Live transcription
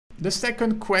The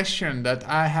second question that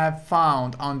I have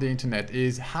found on the internet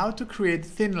is how to create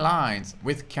thin lines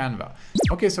with Canva.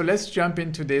 Okay, so let's jump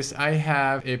into this. I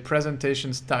have a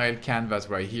presentation style canvas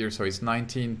right here. So it's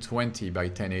 1920 by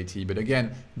 1080, but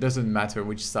again, doesn't matter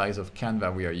which size of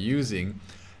Canva we are using.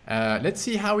 Let's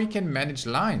see how we can manage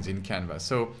lines in Canva.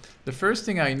 So the first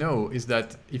thing I know is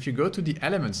that if you go to the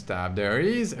Elements tab, there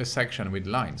is a section with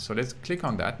lines. So let's click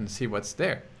on that and see what's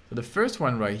there. So the first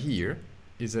one right here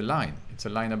is a line. It's a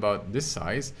line about this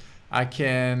size. I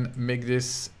can make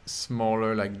this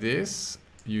smaller like this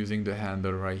using the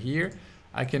handle right here.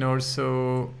 I can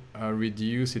also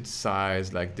reduce its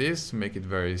size like this to make it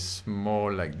very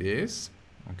small like this.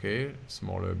 Okay,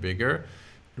 smaller, bigger.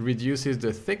 Reduces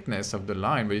the thickness of the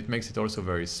line, but it makes it also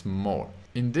very small.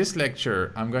 In this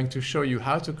lecture, I'm going to show you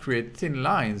how to create thin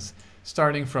lines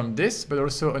starting from this, but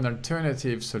also an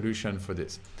alternative solution for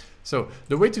this. So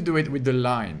the way to do it with the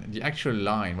line, the actual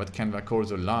line, what Canva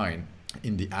calls a line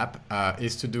in the app,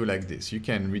 is to do like this. You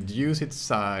can reduce its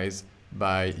size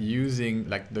by using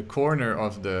like the corner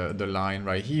of the line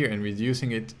right here and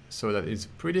reducing it so that it's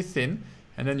pretty thin,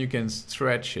 and then you can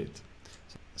stretch it.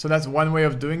 So that's one way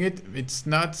of doing it. It's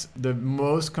not the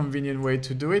most convenient way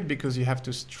to do it because you have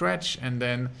to stretch and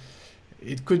then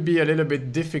it could be a little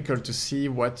bit difficult to see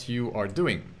what you are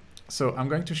doing. So I'm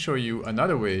going to show you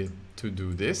another way to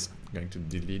do this. I'm going to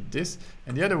delete this.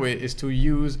 And the other way is to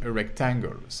use a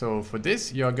rectangle. So for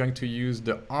this, you are going to use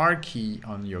the R key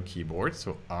on your keyboard.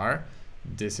 So R,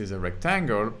 this is a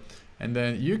rectangle. And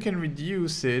then you can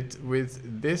reduce it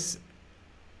with this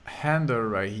handle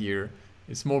right here.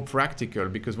 It's more practical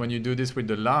because when you do this with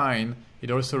the line,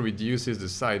 it also reduces the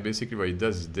size. Basically what it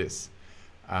does is this.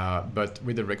 But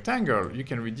with the rectangle, you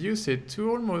can reduce it to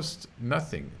almost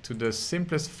nothing, to the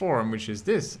simplest form, which is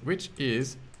this, which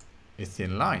is a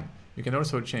thin line. You can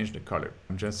also change the color.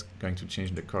 I'm just going to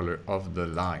change the color of the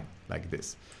line like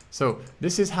this. So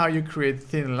this is how you create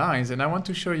thin lines. And I want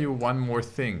to show you one more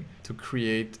thing to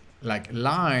create like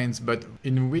lines, but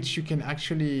in which you can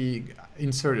actually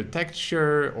insert a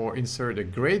texture or insert a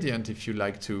gradient if you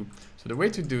like to. So the way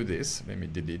to do this, let me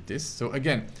delete this. So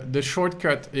again, the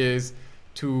shortcut is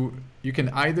you can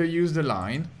either use the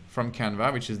line from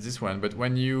Canva, which is this one, but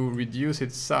when you reduce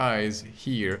its size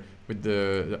here with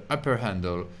the upper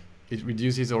handle, it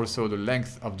reduces also the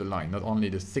length of the line, not only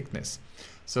the thickness.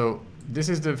 So this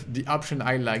is the option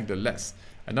I like the less.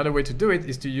 Another way to do it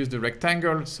is to use the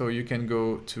rectangle. So you can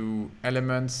go to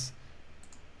Elements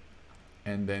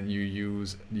and then you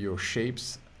use your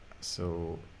shapes.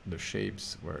 So the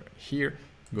shapes were here.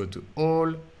 Go to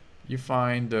All. You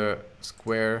find the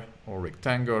square or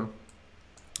rectangle.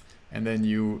 And then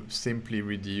you simply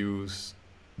reduce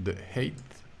the height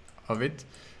of it.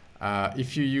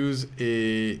 If you use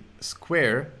a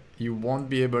square, you won't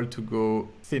be able to go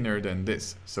thinner than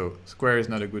this. So square is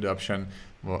not a good option.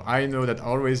 Well, I know that I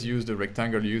always use the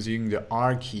rectangle using the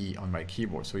R key on my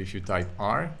keyboard. So if you type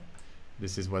R,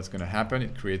 this is what's going to happen.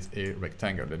 It creates a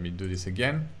rectangle. Let me do this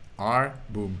again. R,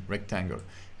 boom, rectangle.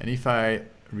 And if I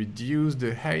reduce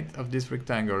the height of this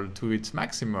rectangle to its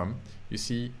maximum, you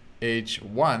see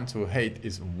H1, so height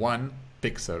is 1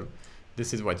 pixel.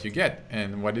 This is what you get.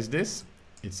 And what is this?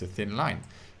 It's a thin line.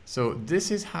 So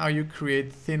this is how you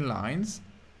create thin lines.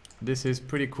 This is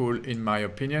pretty cool in my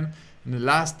opinion. And the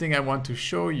last thing I want to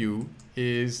show you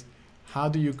is how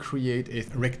do you create a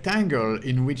rectangle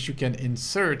in which you can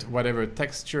insert whatever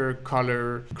texture,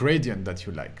 color, gradient that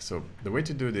you like. So the way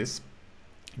to do this,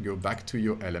 go back to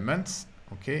your elements,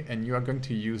 okay, and you are going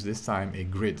to use this time a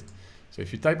grid. So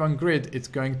if you type on grid, it's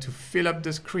going to fill up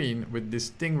the screen with this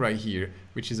thing right here,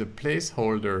 which is a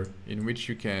placeholder in which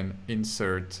you can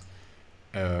insert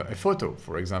a photo,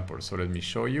 for example. So let me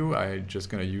show you. I'm just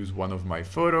going to use one of my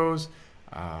photos.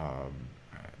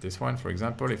 This one, for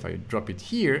example, if I drop it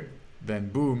here, then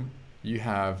boom, you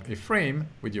have a frame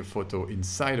with your photo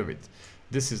inside of it.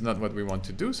 This is not what we want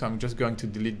to do, so I'm just going to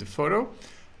delete the photo.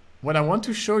 What I want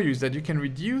to show you is that you can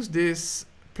reduce this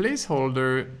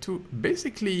placeholder to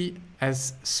basically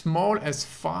as small as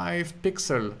 5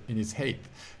 pixels in its height.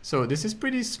 So this is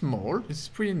pretty small, this is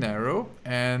pretty narrow,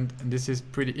 and this is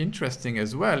pretty interesting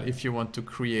as well if you want to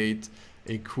create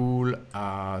a cool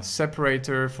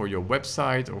separator for your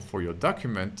website or for your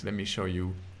document. Let me show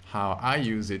you how I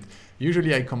use it.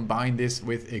 Usually I combine this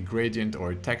with a gradient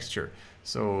or a texture.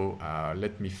 So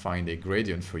let me find a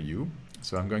gradient for you.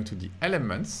 So I'm going to the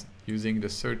elements using the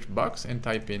search box and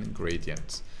type in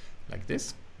gradient like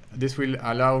this. This will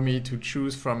allow me to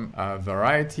choose from a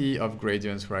variety of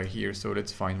gradients right here. So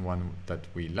let's find one that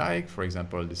we like. For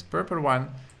example, this purple one.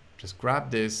 just grab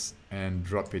this and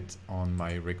drop it on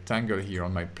my rectangle here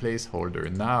on my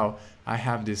placeholder. Now I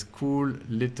have this cool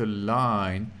little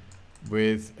line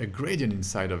with a gradient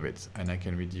inside of it, and I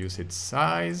can reduce its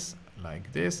size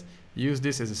like this. Use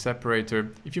this as a separator.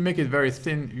 If you make it very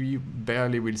thin, you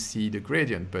barely will see the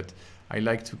gradient, but I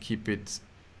like to keep it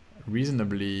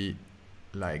reasonably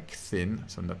like thin,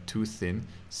 so not too thin,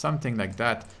 something like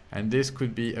that. And this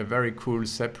could be a very cool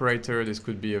separator. This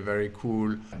could be a very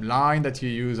cool line that you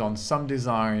use on some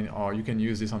design, or you can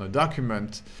use this on a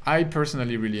document. I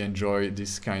personally really enjoy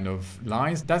this kind of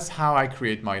lines. That's how I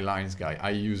create my lines, guy. I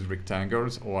use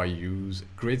rectangles, or I use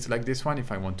grids like this one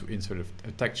if I want to insert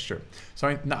a texture.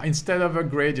 So now instead of a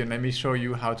gradient, let me show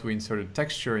you how to insert a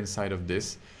texture inside of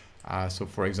this. So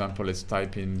for example, let's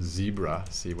type in zebra,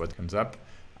 see what comes up.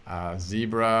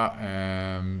 Zebra,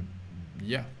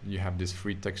 yeah, you have this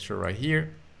free texture right here.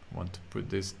 I want to put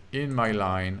this in my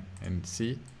line and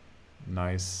see,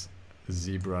 nice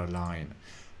zebra line.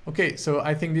 Okay, so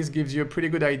I think this gives you a pretty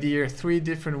good idea, 3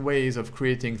 different ways of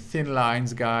creating thin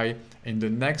lines, guy. In the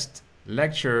next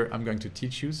lecture, I'm going to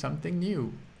teach you something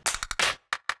new.